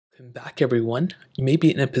Welcome back, everyone. You may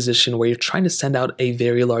be in a position where you're trying to send out a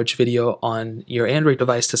very large video on your Android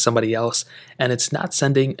device to somebody else, and it's not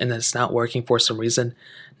sending and it's not working for some reason.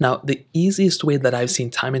 Now, the easiest way that I've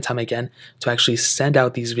seen time and time again to actually send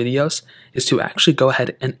out these videos is to actually go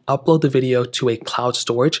ahead and upload the video to a cloud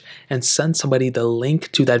storage and send somebody the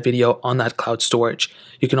link to that video on that cloud storage.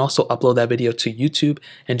 You can also upload that video to YouTube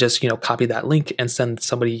and just, copy that link and send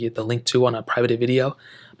somebody the link to on a private video.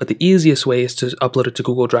 But the easiest way is to upload it to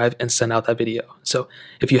Google Drive and send out that video. So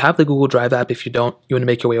if you have the Google Drive app, if you don't, you want to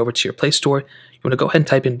make your way over to your Play Store. You want to go ahead and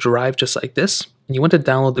type in Drive just like this, and you want to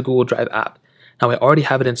download the Google Drive app. Now I already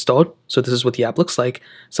have it installed, so this is what the app looks like.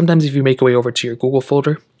 Sometimes if you make your way over to your Google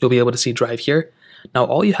folder, you'll be able to see Drive here. Now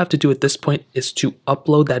all you have to do at this point is to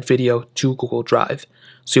upload that video to Google Drive.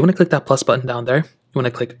 So you want to click that plus button down there, you want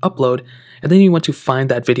to click Upload, and then you want to find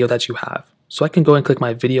that video that you have. So I can go and click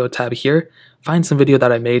my video tab here, find some video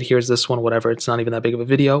that I made. Here's this one, whatever, it's not even that big of a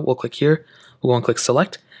video. We'll click here, we'll go and click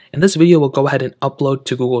select, and this video will go ahead and upload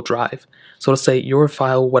to Google Drive. So it'll say your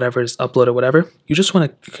file, whatever is uploaded, whatever. You just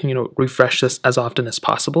want to, refresh this as often as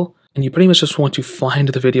possible. And you pretty much just want to find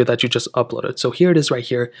the video that you just uploaded. So here it is right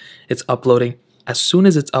here, it's uploading. As soon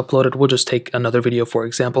as it's uploaded, we'll just take another video, for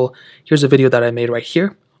example. Here's a video that I made right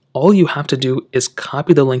here. All you have to do is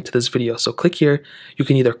copy the link to this video. So click here, you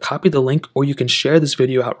can either copy the link or you can share this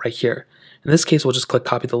video out right here. In this case, we'll just click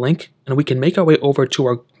copy the link and we can make our way over to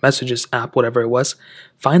our messages app, whatever it was,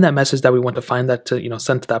 find that message that we want to find that to,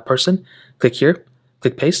 send to that person, click here,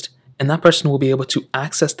 click paste, and that person will be able to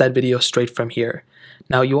access that video straight from here.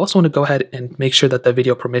 Now you also want to go ahead and make sure that the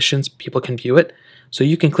video permissions, people can view it. So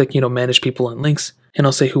you can click, manage people and links, and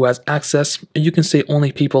it'll say who has access. And you can say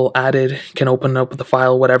only people added can open up the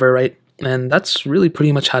file, whatever, right? And that's really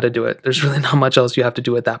pretty much how to do it. There's really not much else you have to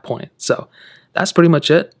do at that point. So that's pretty much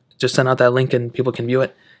it. Just send out that link and people can view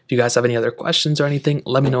it. If you guys have any other questions or anything,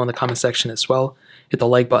 let me know in the comment section as well. Hit the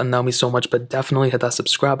like button, that would mean so much, but definitely hit that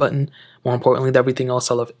subscribe button. More importantly than everything else,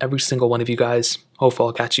 I love every single one of you guys. Hopefully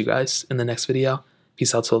I'll catch you guys in the next video.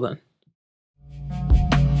 Peace out till then.